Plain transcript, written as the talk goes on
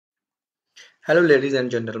Hello ladies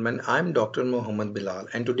and gentlemen, I'm Dr. Mohammed Bilal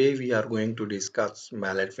and today we are going to discuss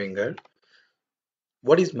mallet finger.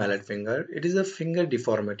 What is mallet finger? It is a finger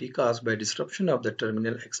deformity caused by disruption of the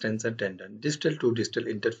terminal extensor tendon distal to distal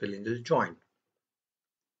interphalangeal joint.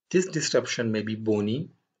 This disruption may be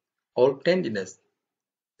bony or tendinous.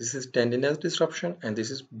 This is tendinous disruption and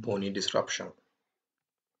this is bony disruption.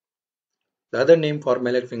 The other name for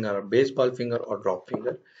mallet finger are baseball finger or drop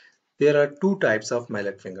finger. There are two types of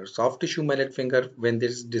mallet finger. Soft tissue mallet finger when there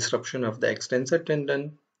is disruption of the extensor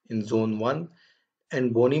tendon in zone 1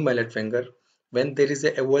 and bony mallet finger when there is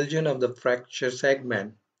a avulsion of the fracture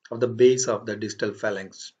segment of the base of the distal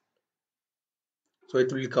phalanx. So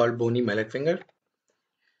it will be called bony mallet finger.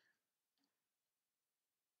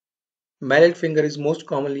 Mallet finger is most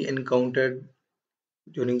commonly encountered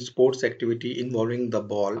during sports activity involving the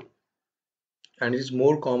ball and is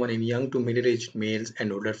more common in young to middle-aged males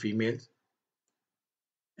and older females,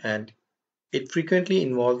 and it frequently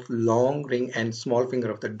involves long ring and small finger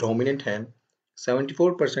of the dominant hand.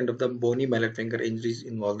 74% of the bony mallet finger injuries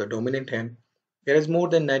involve the dominant hand, whereas more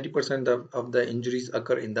than 90% of the injuries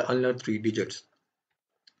occur in the ulnar three digits.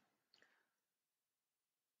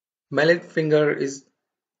 Mallet finger is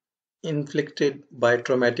inflicted by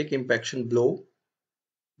traumatic impaction blow,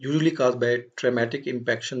 usually caused by a traumatic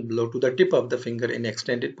impaction blow to the tip of the finger in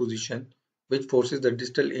extended position, which forces the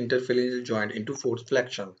distal interphalangeal joint into forced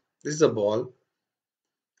flexion. This is a ball,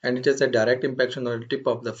 and it has a direct impaction on the tip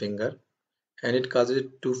of the finger, and it causes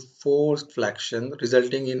it to forced flexion,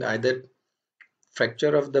 resulting in either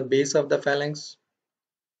fracture of the base of the phalanx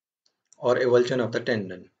or avulsion of the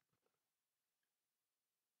tendon.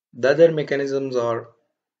 The other mechanisms are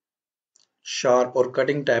sharp or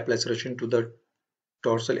cutting type laceration to the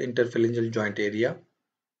dorsal interphalangeal joint area.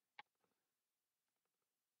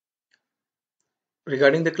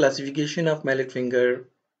 Regarding the classification of mallet finger,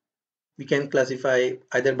 we can classify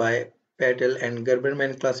either by Patel and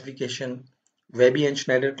Gerberman classification. Webby and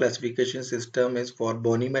Schneider classification system is for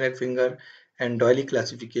bony mallet finger, and Doyle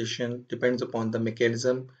classification depends upon the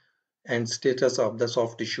mechanism and status of the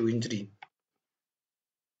soft tissue injury.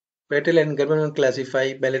 Patel and Gerberman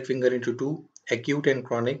classify mallet finger into two, acute and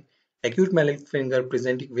chronic. Acute mallet finger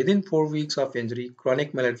presenting within 4 weeks of injury,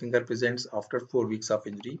 chronic mallet finger presents after 4 weeks of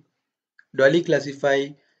injury. Doyle classify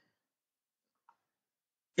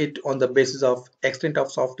it on the basis of extent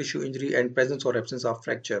of soft tissue injury and presence or absence of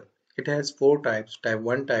fracture. It has four types: type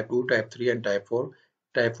 1, type 2, type 3 and type 4.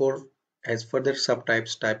 Type 4 has further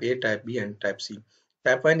subtypes: type A, type B and type C.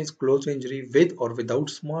 Type 1 is closed injury with or without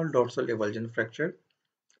small dorsal avulsion fracture.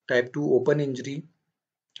 Type 2 open injury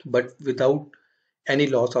but without any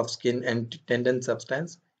loss of skin and tendon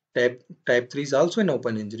substance. Type 3 is also an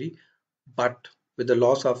open injury but with the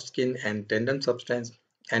loss of skin and tendon substance,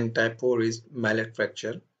 and type 4 is mallet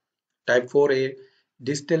fracture. Type 4A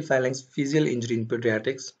distal phalanx physial injury in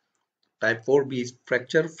pediatrics. Type 4B is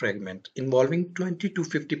fracture fragment involving 20 to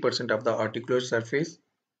 50% of the articular surface,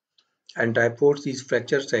 and type 4C is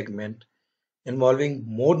fracture segment involving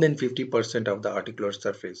more than 50% of the articular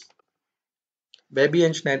surface. Webby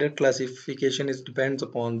and Schneider classification depends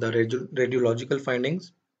upon the radiological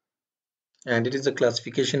findings, and it is a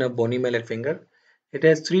classification of bony mallet finger. It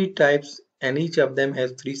has three types and each of them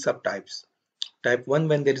has three subtypes. Type 1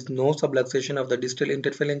 when there is no subluxation of the distal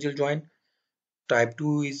interphalangeal joint. Type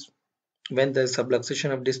 2 is when the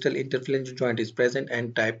subluxation of distal interphalangeal joint is present,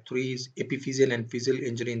 and type 3 is epiphyseal and physeal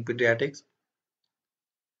injury in pediatrics.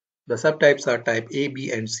 The subtypes are type A,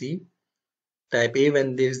 B and C. Type A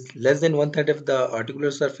when there is less than one third of the articular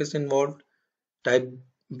surface involved. Type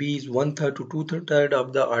B is one third to two third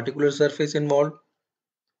of the articular surface involved.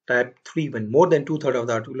 Type 3 when more than two third of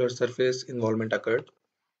the articular surface involvement occurred.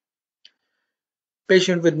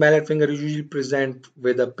 Patients with mallet finger usually present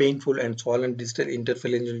with a painful and swollen distal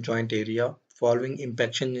interphalangeal joint area following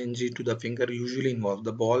impaction injury to the finger, usually involves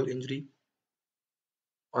the ball injury.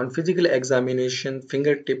 On physical examination,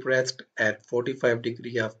 fingertip rests at 45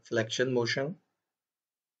 degrees of flexion motion,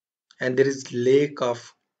 and there is lack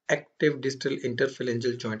of active distal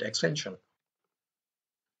interphalangeal joint extension.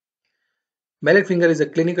 Mallet finger is a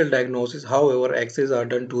clinical diagnosis, however, X-rays are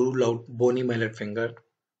done to rule out bony mallet finger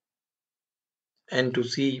and to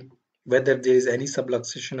see whether there is any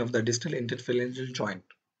subluxation of the distal interphalangeal joint.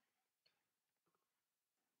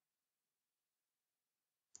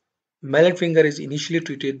 Mallet finger is initially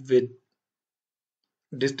treated with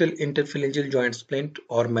distal interphalangeal joint splint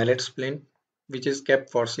or mallet splint, which is kept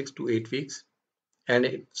for 6 to 8 weeks.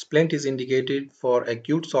 And splint is indicated for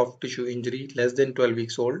acute soft tissue injury less than 12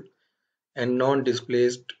 weeks old and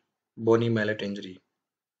non-displaced bony mallet injury.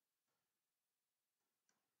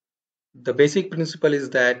 The basic principle is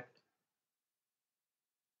that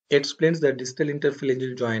It splints the distal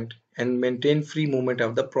interphalangeal joint and maintain free movement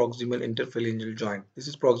of the proximal interphalangeal joint. This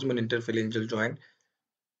is proximal interphalangeal joint.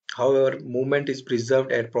 However, movement is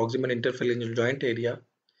preserved at proximal interphalangeal joint area.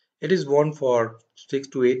 It is worn for 6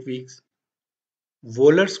 to 8 weeks.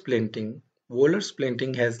 Volar splinting. Volar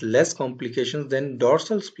splinting has less complications than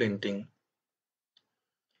dorsal splinting.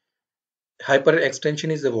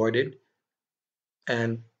 Hyperextension is avoided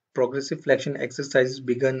and progressive flexion exercises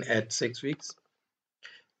begun at 6 weeks.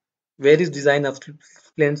 Various design of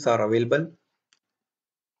splints are available.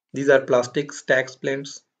 These are plastic stack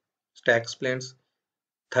splints,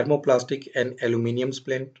 thermoplastic and aluminum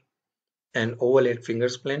splint, and oval finger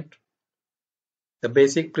splint. The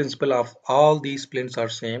basic principle of all these splints are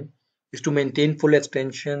same, is to maintain full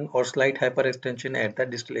extension or slight hyperextension at the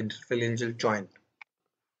distal interphalangeal joint.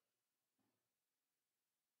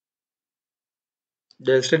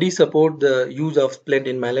 The studies support the use of splint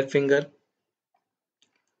in mallet finger.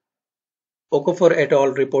 Okafor et al.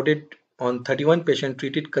 Reported on 31 patients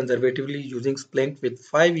treated conservatively using splint with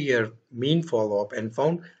 5-year mean follow-up and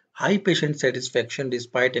found high patient satisfaction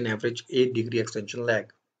despite an average 8-degree extension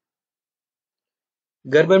lag.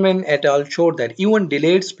 Gerberman et al. Showed that even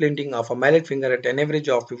delayed splinting of a mallet finger at an average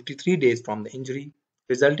of 53 days from the injury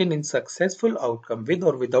resulted in successful outcome with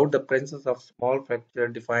or without the presence of small fracture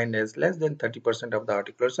defined as less than 30% of the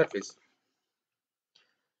articular surface.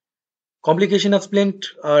 Complications of splint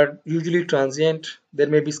are usually transient. There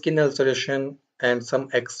may be skin ulceration and some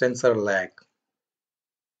extensor lag.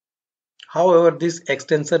 However, this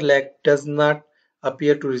extensor lag does not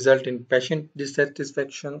appear to result in patient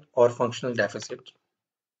dissatisfaction or functional deficit.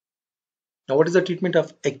 Now, what is the treatment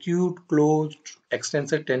of acute closed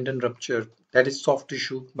extensor tendon rupture, that is soft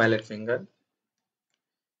tissue mallet finger?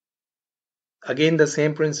 Again, the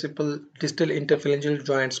same principle, distal interphalangeal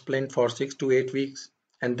joint splint for 6 to 8 weeks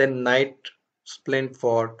and then night splint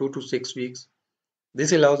for 2 to 6 weeks.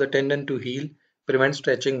 This allows the tendon to heal, prevents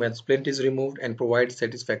stretching when splint is removed, and provides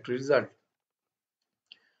satisfactory result.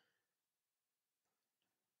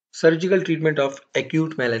 Surgical treatment of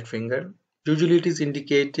acute mallet finger. Usually it is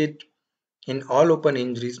indicated in all open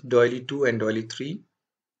injuries, doily 2 and doily 3.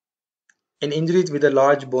 In injuries with a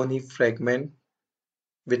large bony fragment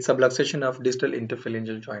with subluxation of distal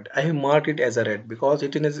interphalangeal joint. I have marked it as a red because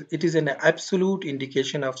it is an absolute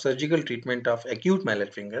indication of surgical treatment of acute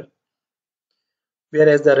mallet finger,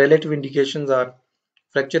 whereas the relative indications are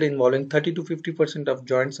fracture involving 30 to 50% of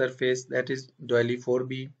joint surface, that is doily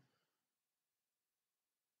 4B.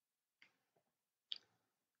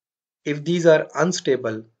 If these are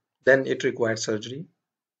unstable, then it requires surgery.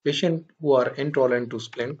 Patients who are intolerant to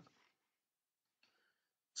splint.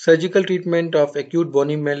 Surgical treatment of acute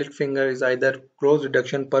bony mallet finger is either closed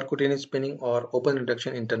reduction percutaneous spinning or open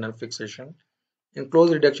reduction internal fixation. In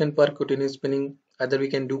closed reduction percutaneous spinning, either we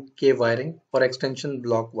can do K wiring or extension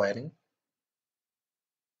block wiring.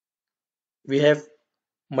 We have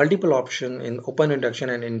multiple options in open reduction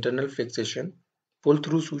and internal fixation, pull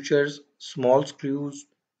through sutures, small screws,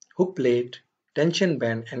 hook plate, tension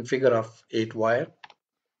band, and figure of 8 wire.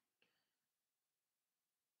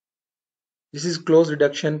 This is closed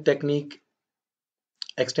reduction technique,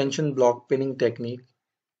 extension block pinning technique,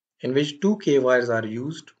 in which 2 K wires are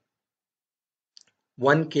used.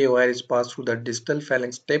 One K wire is passed through the distal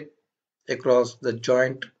phalanx tip across the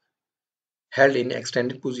joint held in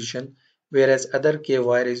extended position, whereas other K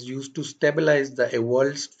wire is used to stabilize the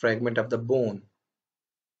avulsed fragment of the bone.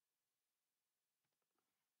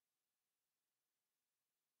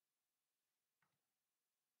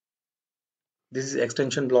 This is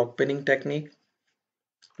extension block pinning technique.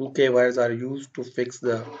 2 K wires are used to fix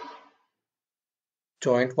the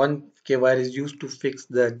joint. One K wire is used to fix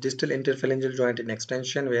the distal interphalangeal joint in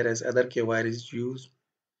extension, whereas other K wire is used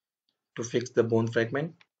to fix the bone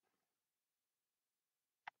fragment.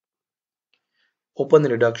 Open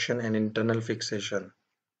reduction and internal fixation.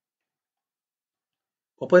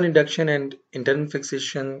 Open reduction and internal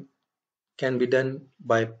fixation can be done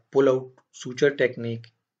by pull-out suture technique,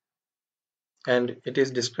 and it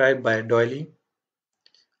is described by doily.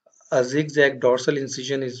 A zigzag dorsal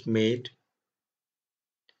incision is made.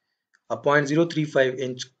 A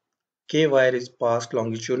 0.035-inch K wire is passed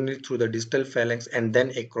longitudinally through the distal phalanx and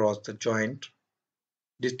then across the joint,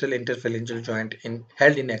 distal interphalangeal joint,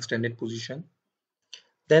 held in extended position.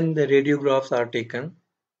 Then the radiographs are taken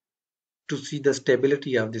to see the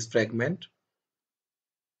stability of this fragment.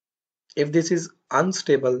 If this is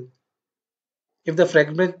unstable, if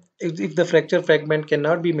the fracture fragment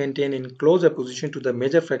cannot be maintained in closer position to the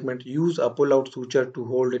major fragment, use a pull-out suture to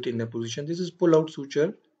hold it in a position. This is pull-out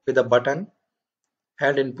suture with a button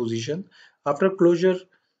held in position. After closure,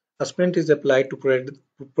 A splint is applied to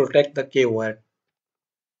protect the K-wire.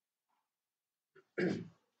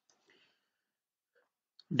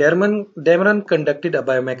 Dameron conducted a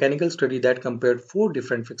biomechanical study that compared four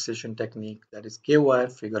different fixation techniques, that is K-wire,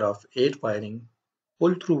 figure of 8 wiring,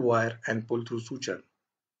 pull-through wire, and pull-through suture.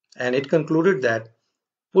 And it concluded that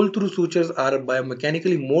pull-through sutures are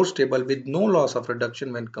biomechanically more stable with no loss of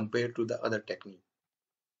reduction when compared to the other technique.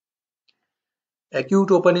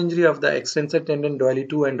 Acute open injury of the extensor tendon doily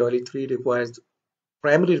 2 and doily 3 requires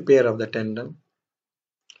primary repair of the tendon.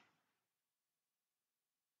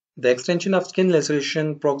 The extension of skin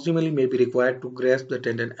laceration proximally may be required to grasp the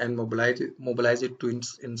tendon and mobilize it to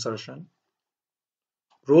insertion.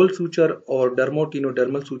 Roll suture or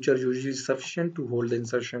dermotenodermal suture usually is sufficient to hold the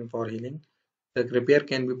insertion for healing. The repair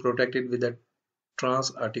can be protected with a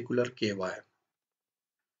transarticular K-wire.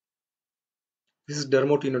 This is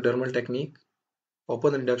dermotenodermal technique.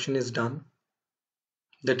 Open reduction is done.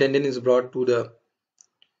 The tendon is brought to the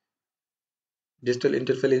distal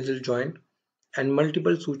interphalangeal joint and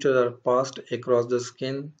multiple sutures are passed across the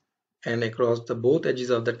skin and across the both edges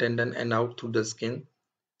of the tendon and out through the skin,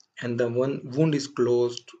 and the wound is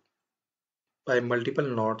closed by multiple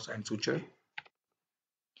knots and suture.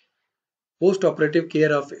 Post-operative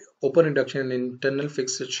care of open reduction and internal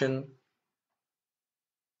fixation.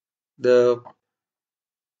 The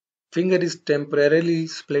finger is temporarily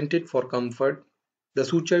splinted for comfort. The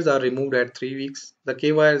sutures are removed at 3 weeks. The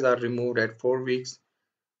K-wires are removed at 4 weeks.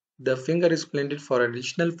 The finger is splinted for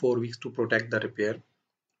additional 4 weeks to protect the repair.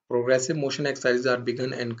 Progressive motion exercises are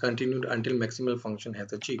begun and continued until maximal function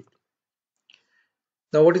has achieved.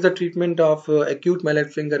 Now, what is the treatment of acute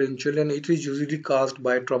mallet finger in children? It is usually caused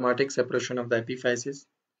by traumatic separation of the epiphysis.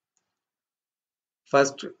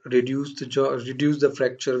 First, reduce the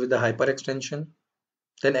fracture with the hyperextension.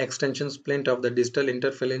 Then, extension splint of the distal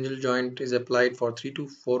interphalangeal joint is applied for 3 to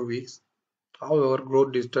 4 weeks. However,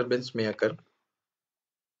 growth disturbance may occur.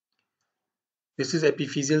 This is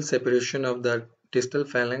epiphyseal separation of the distal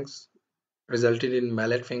phalanx resulted in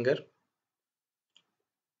mallet finger.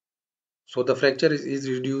 So the fracture is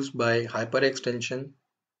reduced by hyperextension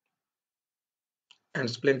and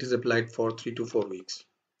splint is applied for 3 to 4 weeks.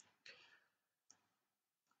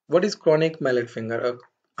 What is chronic mallet finger?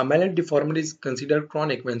 A mallet deformity is considered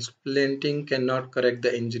chronic when splinting cannot correct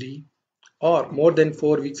the injury or more than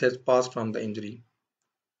 4 weeks has passed from the injury.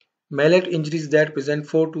 Mallet injuries that present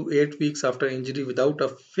 4 to 8 weeks after injury without a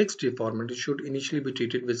fixed deformity should initially be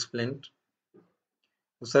treated with splint.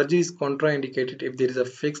 Surgery is contraindicated if there is a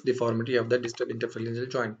fixed deformity of the distal interphalangeal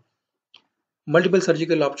joint. Multiple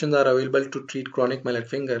surgical options are available to treat chronic mallet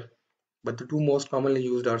finger, but the two most commonly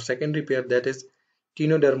used are secondary repair, that is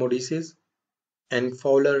tenodermodesis, and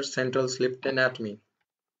Fowler central slip anatomy.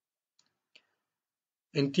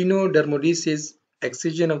 In tenodermodesis,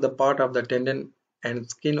 excision of the part of the tendon and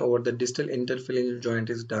skin over the distal interphalangeal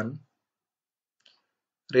joint is done,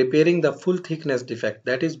 repairing the full thickness defect,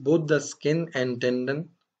 that is both the skin and tendon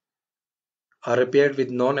are repaired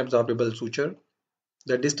with non-absorbable suture.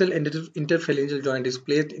 The distal interphalangeal joint is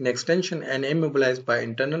placed in extension and immobilized by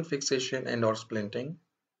internal fixation and or splinting.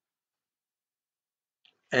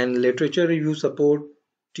 And literature review support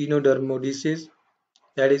tenodermodesis,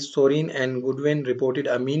 that is Sorin and Goodwin reported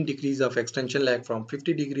a mean decrease of extension lag from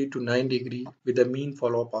 50 degree to 9 degree with a mean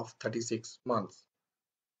follow-up of 36 months.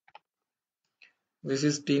 This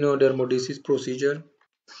is tenodermodesis procedure.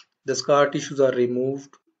 The scar tissues are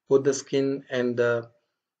removed, both the skin and the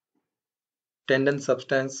tendon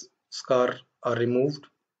substance scar are removed,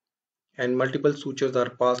 and multiple sutures are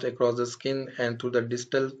passed across the skin and through the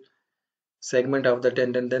distal segment of the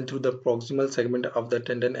tendon, then through the proximal segment of the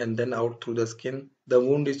tendon, and then out through the skin. The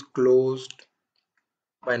wound is closed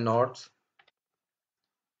by knots.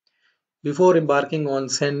 Before embarking on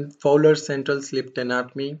Fowler's central slip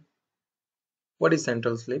anatomy, what is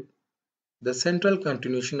central slip? The central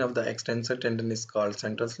continuation of the extensor tendon is called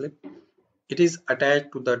central slip. It is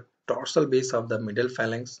attached to the dorsal base of the middle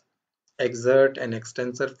phalanx, exert an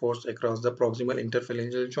extensor force across the proximal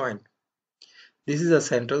interphalangeal joint. This is a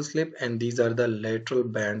central slip and these are the lateral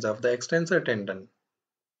bands of the extensor tendon.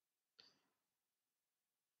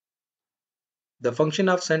 The function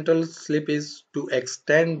of central slip is to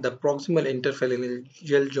extend the proximal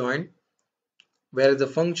interphalangeal joint, whereas the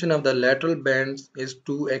function of the lateral bands is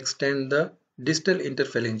to extend the distal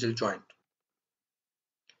interphalangeal joint.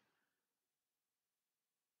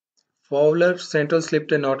 Fowler central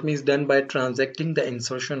slip anatomy is done by transecting the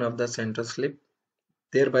insertion of the central slip,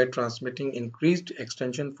 thereby transmitting increased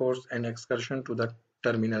extension force and excursion to the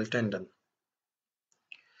terminal tendon.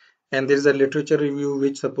 And there is a literature review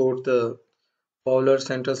which supports the Fowler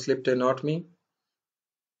central slip anatomy.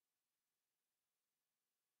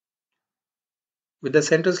 With the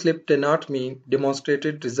central slip tenotomy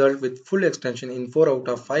demonstrated result with full extension in 4 out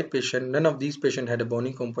of 5 patients, none of these patients had a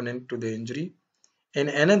bony component to the injury. In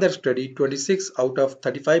another study, 26 out of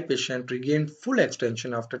 35 patients regained full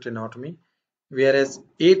extension after tenotomy, whereas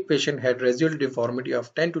 8 patients had residual deformity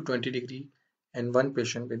of 10 to 20 degree and 1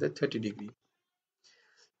 patient with a 30 degree.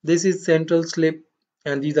 This is central slip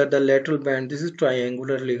and these are the lateral band. This is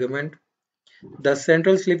triangular ligament. The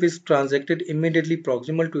central slip is transected immediately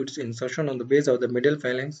proximal to its insertion on the base of the middle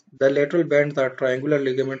phalanx. The lateral bands or triangular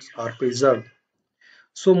ligaments are preserved.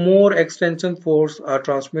 So more extension force are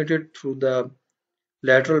transmitted through the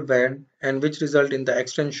lateral band and which result in the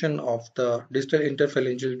extension of the distal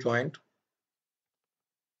interphalangeal joint.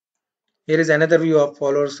 Here is another view of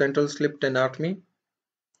Fowler's central slip anatomy.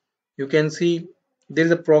 You can see there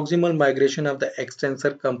is a proximal migration of the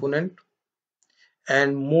extensor component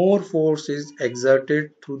and more force is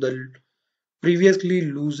exerted through the previously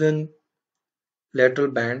loosened lateral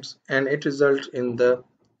bands and it results in the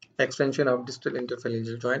extension of distal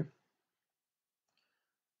interphalangeal joint.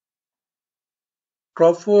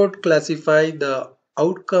 Crawford classified the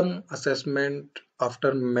outcome assessment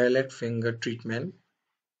after mallet finger treatment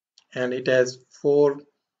and it has 4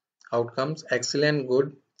 outcomes: excellent,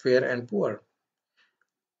 good, fair and poor.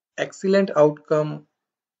 Excellent outcome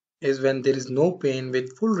is when there is no pain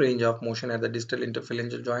with full range of motion at the distal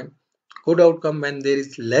interphalangeal joint. Good outcome when there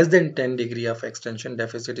is less than 10 degree of extension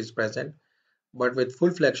deficit is present but with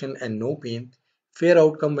full flexion and no pain. Fair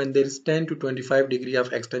outcome when there is 10 to 25 degree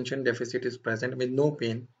of extension deficit is present with no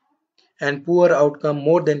pain. And poor outcome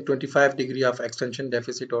more than 25 degree of extension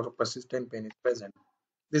deficit or persistent pain is present.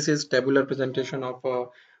 This is tabular presentation of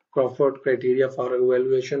Crawford criteria for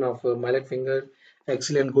evaluation of mallet finger: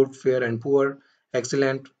 excellent, good, fair, and poor.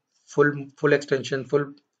 Excellent, full extension,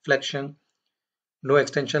 full flexion, no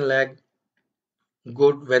extension lag.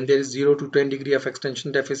 Good when there is 0 to 10 degree of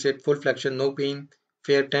extension deficit, full flexion, no pain.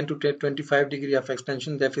 Fair 10 to 25 degree of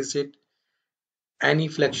extension deficit. Any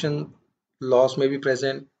flexion loss may be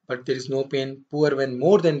present, but there is no pain. Poor when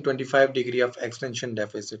more than 25 degree of extension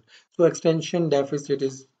deficit. So extension deficit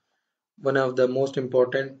is one of the most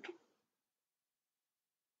important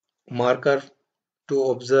marker to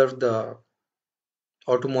observe the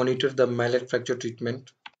or to monitor the mallet fracture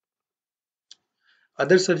treatment.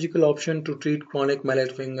 Other surgical option to treat chronic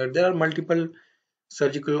mallet finger, there are multiple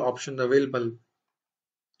surgical options available.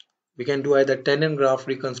 We can do either tendon graft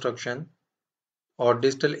reconstruction or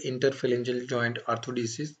distal interphalangeal joint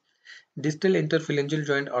orthodesis. Distal interphalangeal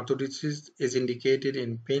joint orthodesis is indicated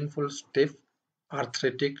in painful, stiff,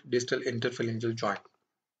 arthritic distal interphalangeal joint.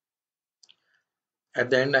 At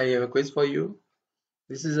the end, I have a quiz for you.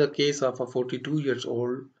 This is a case of a 42 years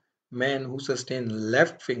old man who sustained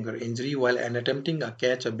left finger injury while attempting to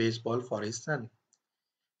catch a baseball for his son.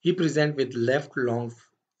 He presents with left long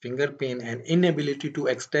finger pain and inability to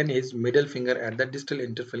extend his middle finger at the distal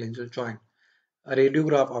interphalangeal joint. A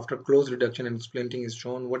radiograph after close reduction and splinting is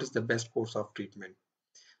shown. What is the best course of treatment?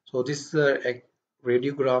 So this is a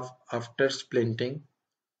radiograph after splinting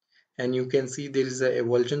and you can see there is a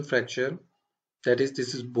avulsion fracture, that is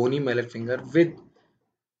this is bony mallet finger with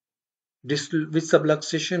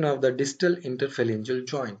subluxation of the distal interphalangeal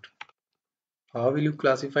joint. How will you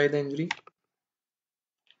classify the injury?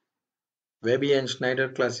 Webby and Schneider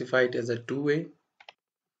classified as a 2A,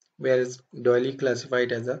 whereas Doyle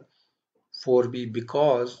classified as a 4B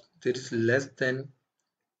because there is less than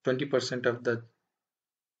 20% of the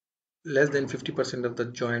less than 50% of the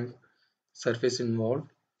joint surface involved.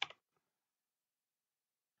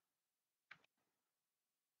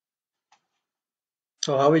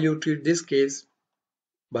 So how will you treat this case?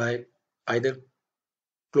 By either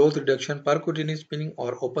close reduction, percutaneous pinning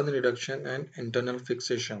or open reduction and internal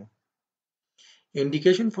fixation.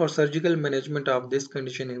 Indication for surgical management of this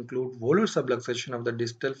condition include volar subluxation of the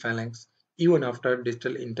distal phalanx even after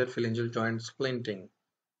distal interphalangeal joint splinting.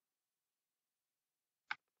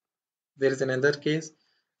 There is another case.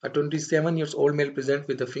 A 27 years old male presents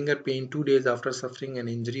with a finger pain 2 days after suffering an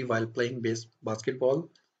injury while playing basketball.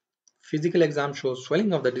 Physical exam shows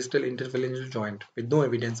swelling of the distal interphalangeal joint with no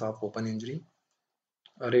evidence of open injury.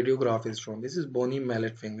 A radiograph is shown. This is bony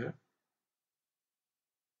mallet finger.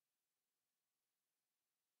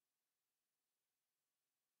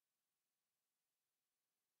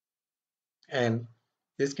 And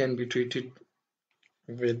this can be treated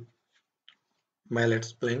with mallet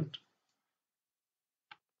splint.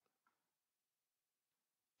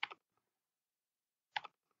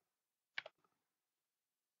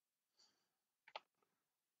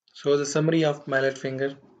 So the summary of mallet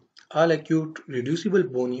finger. All acute, reducible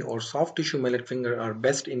bony or soft tissue mallet finger are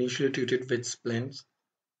best initially treated with splints.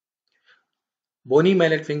 Bony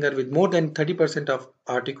mallet finger with more than 30% of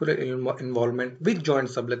articular involvement with joint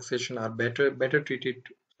subluxation are better treated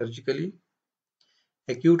surgically.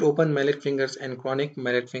 Acute open mallet fingers and chronic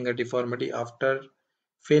mallet finger deformity after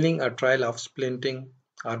failing a trial of splinting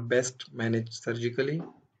are best managed surgically.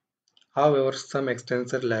 However, some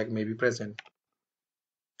extensor lag may be present.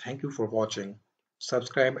 Thank you for watching.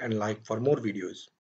 Subscribe and like for more videos.